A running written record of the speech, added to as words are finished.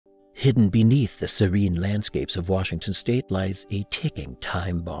Hidden beneath the serene landscapes of Washington state lies a ticking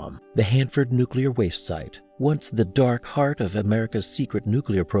time bomb, the Hanford nuclear waste site. Once the dark heart of America's secret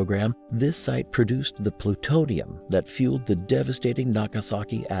nuclear program, this site produced the plutonium that fueled the devastating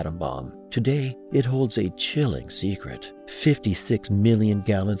Nagasaki atom bomb. Today, it holds a chilling secret. 56 million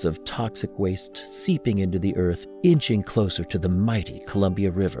gallons of toxic waste seeping into the earth, inching closer to the mighty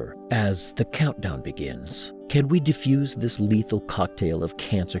Columbia River. As the countdown begins, can we defuse this lethal cocktail of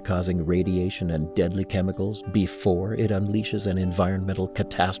cancer-causing radiation and deadly chemicals before it unleashes an environmental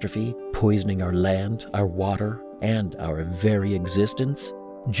catastrophe, poisoning our land, our water, and our very existence?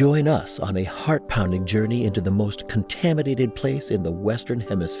 Join us on a heart-pounding journey into the most contaminated place in the Western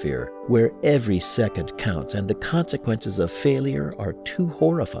Hemisphere, where every second counts and the consequences of failure are too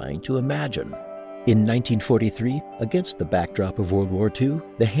horrifying to imagine. In 1943, against the backdrop of World War II,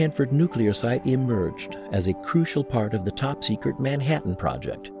 the Hanford nuclear site emerged as a crucial part of the top-secret Manhattan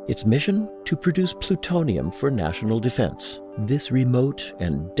Project. Its mission? To produce plutonium for national defense. This remote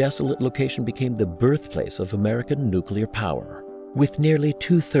and desolate location became the birthplace of American nuclear power. With nearly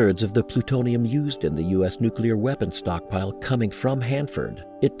two-thirds of the plutonium used in the U.S. nuclear weapons stockpile coming from Hanford,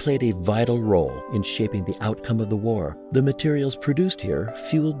 it played a vital role in shaping the outcome of the war. The materials produced here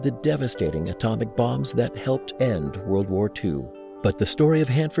fueled the devastating atomic bombs that helped end World War II. But the story of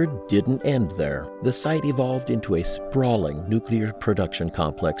Hanford didn't end there. The site evolved into a sprawling nuclear production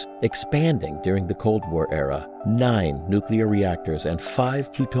complex, expanding during the Cold War era. 9 nuclear reactors and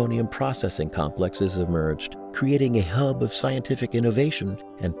 5 plutonium processing complexes emerged, creating a hub of scientific innovation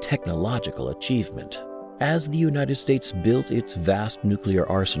and technological achievement. As the United States built its vast nuclear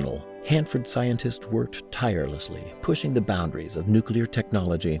arsenal, Hanford scientists worked tirelessly, pushing the boundaries of nuclear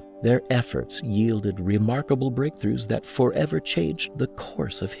technology. Their efforts yielded remarkable breakthroughs that forever changed the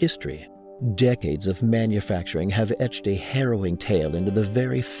course of history. Decades of manufacturing have etched a harrowing tale into the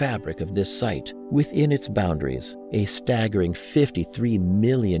very fabric of this site. Within its boundaries, a staggering 53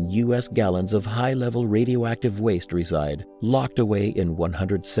 million U.S. gallons of high-level radioactive waste reside, locked away in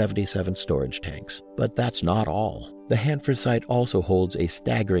 177 storage tanks. But that's not all. The Hanford site also holds a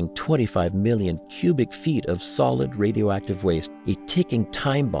staggering 25 million cubic feet of solid radioactive waste, a ticking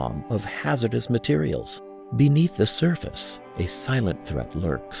time bomb of hazardous materials. Beneath the surface, a silent threat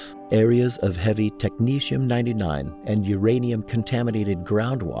lurks. Areas of heavy technetium-99 and uranium-contaminated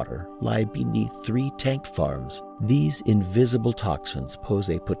groundwater lie beneath 3 tank farms. These invisible toxins pose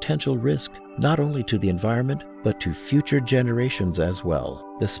a potential risk not only to the environment, but to future generations as well.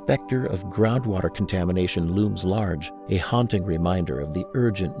 The specter of groundwater contamination looms large, a haunting reminder of the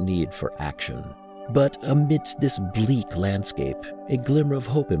urgent need for action. But amidst this bleak landscape, a glimmer of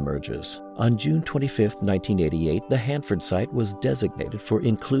hope emerges. On June 25, 1988, the Hanford site was designated for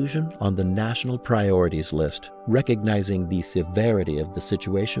inclusion on the National Priorities List. Recognizing the severity of the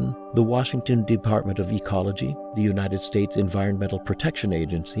situation, the Washington Department of Ecology, the United States Environmental Protection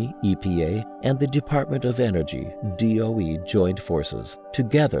Agency, EPA, and the Department of Energy, DOE, joined forces.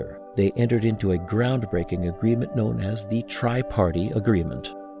 Together, they entered into a groundbreaking agreement known as the Tri-Party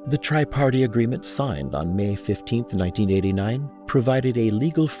Agreement. The Tri-Party Agreement, signed on May 15, 1989, provided a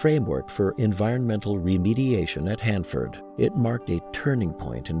legal framework for environmental remediation at Hanford. It marked a turning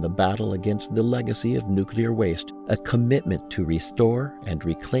point in the battle against the legacy of nuclear waste, a commitment to restore and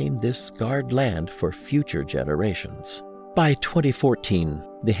reclaim this scarred land for future generations. By 2014,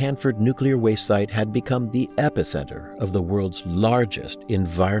 the Hanford nuclear waste site had become the epicenter of the world's largest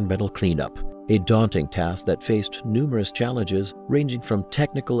environmental cleanup. A daunting task that faced numerous challenges ranging from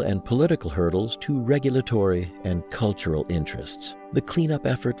technical and political hurdles to regulatory and cultural interests. The cleanup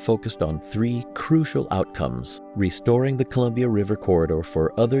effort focused on 3 crucial outcomes: restoring the Columbia River corridor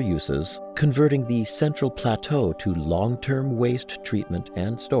for other uses, converting the Central Plateau to long-term waste treatment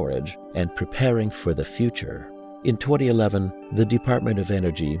and storage, and preparing for the future. In 2011, the Department of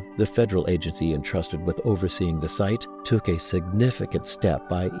Energy, the federal agency entrusted with overseeing the site, took a significant step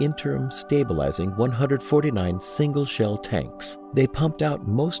by interim stabilizing 149 single-shell tanks. They pumped out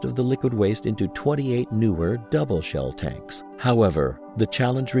most of the liquid waste into 28 newer double-shell tanks. However, the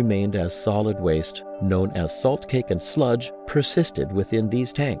challenge remained as solid waste, known as salt cake and sludge, persisted within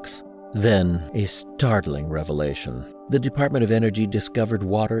these tanks. Then, a startling revelation. The Department of Energy discovered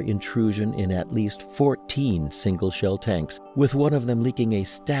water intrusion in at least 14 single-shell tanks, with one of them leaking a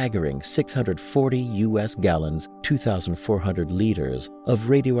staggering 640 U.S. gallons, 2,400 liters, of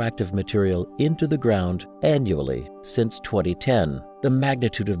radioactive material into the ground annually since 2010. The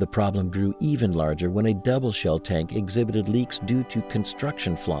magnitude of the problem grew even larger when a double-shell tank exhibited leaks due to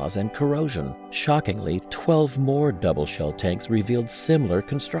construction flaws and corrosion. Shockingly, 12 more double-shell tanks revealed similar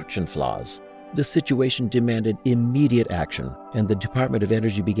construction flaws. The situation demanded immediate action, and the Department of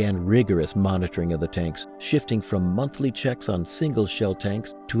Energy began rigorous monitoring of the tanks, shifting from monthly checks on single-shell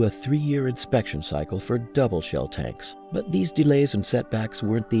tanks to a 3-year inspection cycle for double-shell tanks. But these delays and setbacks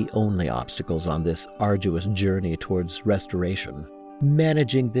weren't the only obstacles on this arduous journey towards restoration.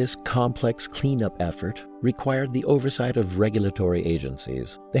 Managing this complex cleanup effort required the oversight of regulatory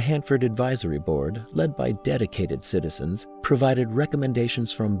agencies. The Hanford Advisory Board, led by dedicated citizens, provided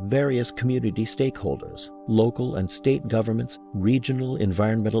recommendations from various community stakeholders. Local and state governments, regional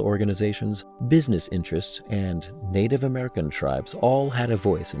environmental organizations, business interests, and Native American tribes all had a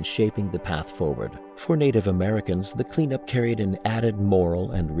voice in shaping the path forward. For Native Americans, the cleanup carried an added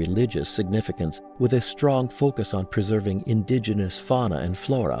moral and religious significance, with a strong focus on preserving indigenous fauna and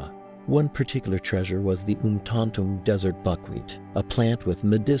flora. One particular treasure was the Untantum desert buckwheat, a plant with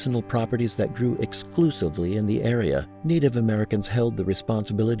medicinal properties that grew exclusively in the area. Native Americans held the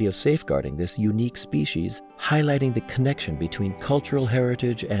responsibility of safeguarding this unique species, highlighting the connection between cultural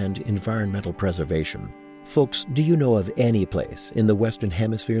heritage and environmental preservation. Folks, do you know of any place in the Western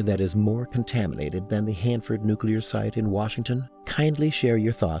Hemisphere that is more contaminated than the Hanford nuclear site in Washington? Kindly share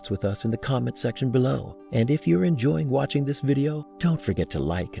your thoughts with us in the comment section below. And if you're enjoying watching this video, don't forget to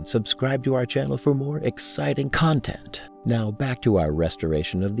like and subscribe to our channel for more exciting content. Now back to our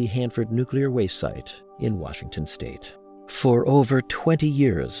restoration of the Hanford nuclear waste site in Washington State. For over 20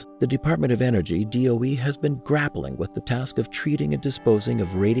 years, the Department of Energy, DOE, has been grappling with the task of treating and disposing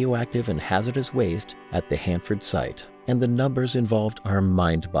of radioactive and hazardous waste at the Hanford site, and the numbers involved are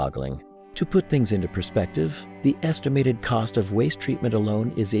mind-boggling. To put things into perspective, the estimated cost of waste treatment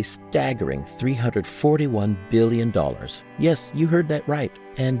alone is a staggering $341 billion. Yes, you heard that right.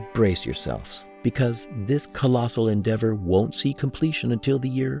 And brace yourselves, because this colossal endeavor won't see completion until the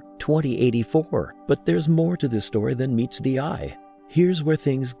year 2084. But there's more to this story than meets the eye. Here's where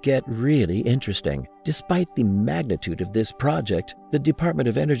things get really interesting. Despite the magnitude of this project, the Department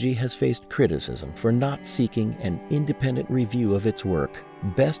of Energy has faced criticism for not seeking an independent review of its work.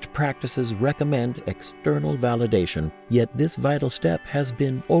 Best practices recommend external validation, yet this vital step has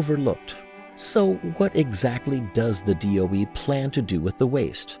been overlooked. So what exactly does the DOE plan to do with the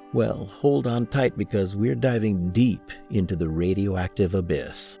waste? Well, hold on tight because we're diving deep into the radioactive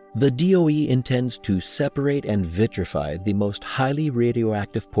abyss. The DOE intends to separate and vitrify the most highly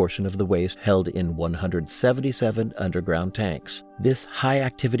radioactive portion of the waste held in 177 underground tanks. This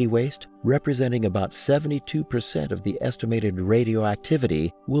high-activity waste, representing about 72% of the estimated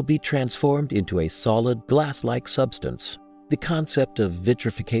radioactivity, will be transformed into a solid glass-like substance. The concept of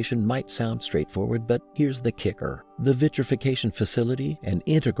vitrification might sound straightforward, but here's the kicker. The vitrification facility, an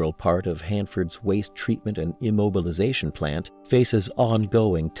integral part of Hanford's waste treatment and immobilization plant, faces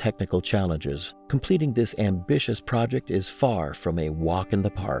ongoing technical challenges. Completing this ambitious project is far from a walk in the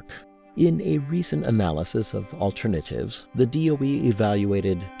park. In a recent analysis of alternatives, the DOE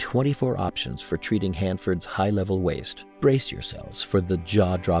evaluated 24 options for treating Hanford's high-level waste. Brace yourselves for the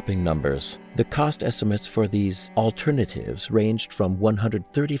jaw-dropping numbers. The cost estimates for these alternatives ranged from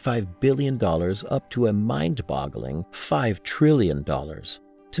 $135 billion up to a mind-boggling $5 trillion.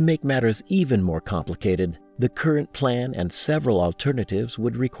 To make matters even more complicated, the current plan and several alternatives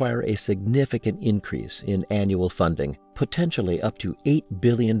would require a significant increase in annual funding, potentially up to $8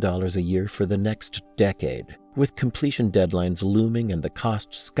 billion a year for the next decade. With completion deadlines looming and the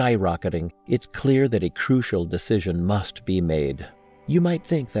cost skyrocketing, it's clear that a crucial decision must be made. You might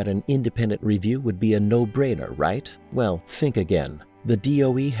think that an independent review would be a no-brainer, right? Well, think again. The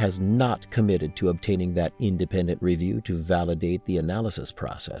DOE has not committed to obtaining that independent review to validate the analysis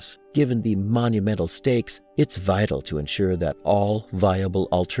process. Given the monumental stakes, it's vital to ensure that all viable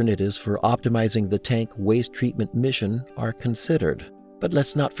alternatives for optimizing the tank waste treatment mission are considered. But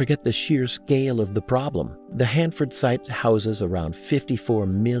let's not forget the sheer scale of the problem. The Hanford site houses around 54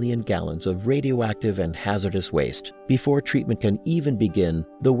 million gallons of radioactive and hazardous waste. Before treatment can even begin,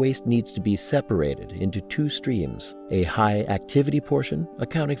 the waste needs to be separated into two streams: a high-activity portion,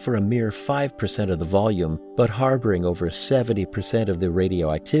 accounting for a mere 5% of the volume, but harboring over 70% of the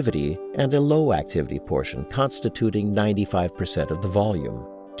radioactivity, and a low-activity portion, constituting 95% of the volume.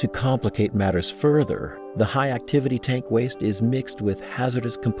 To complicate matters further, the high-activity tank waste is mixed with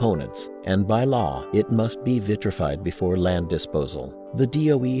hazardous components, and by law, it must be vitrified before land disposal. The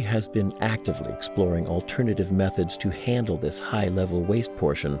DOE has been actively exploring alternative methods to handle this high-level waste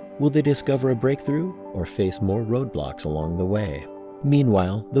portion. Will they discover a breakthrough or face more roadblocks along the way?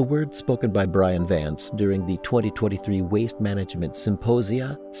 Meanwhile, the words spoken by Brian Vance during the 2023 Waste Management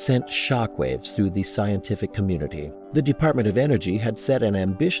Symposia sent shockwaves through the scientific community. The Department of Energy had set an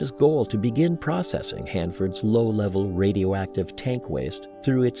ambitious goal to begin processing Hanford's low-level radioactive tank waste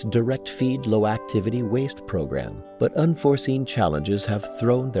through its direct feed low-activity waste program, but unforeseen challenges have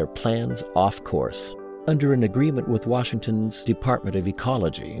thrown their plans off course. Under an agreement with Washington's Department of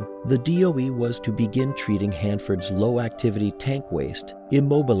Ecology, the DOE was to begin treating Hanford's low-activity tank waste,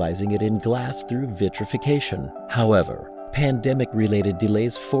 immobilizing it in glass through vitrification. However, pandemic-related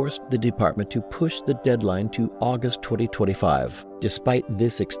delays forced the department to push the deadline to August 2025. Despite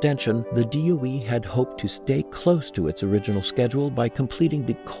this extension, the DOE had hoped to stay close to its original schedule by completing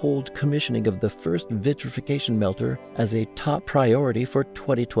the cold commissioning of the first vitrification melter as a top priority for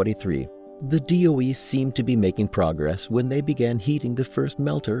 2023. The DOE seemed to be making progress when they began heating the first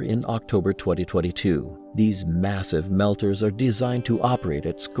melter in October 2022. These massive melters are designed to operate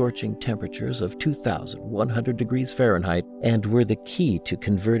at scorching temperatures of 2,100 degrees Fahrenheit and were the key to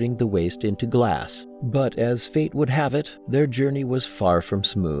converting the waste into glass. But as fate would have it, their journey was far from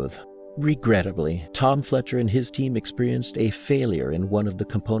smooth. Regrettably, Tom Fletcher and his team experienced a failure in one of the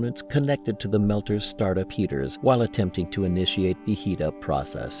components connected to the melter's startup heaters while attempting to initiate the heat-up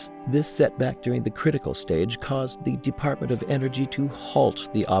process. This setback during the critical stage caused the Department of Energy to halt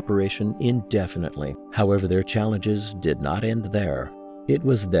the operation indefinitely. However, their challenges did not end there. It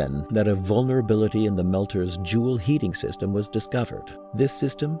was then that a vulnerability in the melter's Joule heating system was discovered. This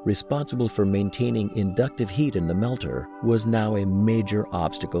system, responsible for maintaining inductive heat in the melter, was now a major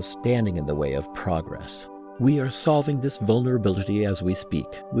obstacle standing in the way of progress. We are solving this vulnerability as we speak.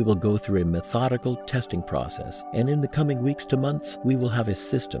 We will go through a methodical testing process, and in the coming weeks to months, we will have a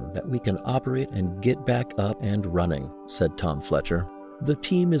system that we can operate and get back up and running, said Tom Fletcher. The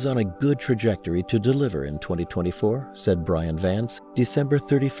team is on a good trajectory to deliver in 2024, said Brian Vance. December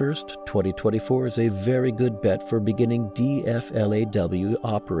 31st, 2024 is a very good bet for beginning DFLAW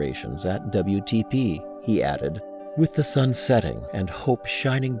operations at WTP, he added. With the sun setting and hope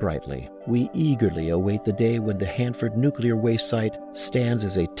shining brightly, we eagerly await the day when the Hanford nuclear waste site stands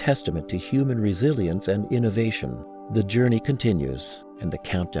as a testament to human resilience and innovation. The journey continues, and the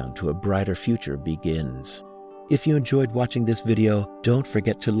countdown to a brighter future begins. If you enjoyed watching this video, don't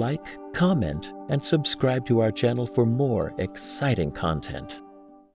forget to like, comment, and subscribe to our channel for more exciting content.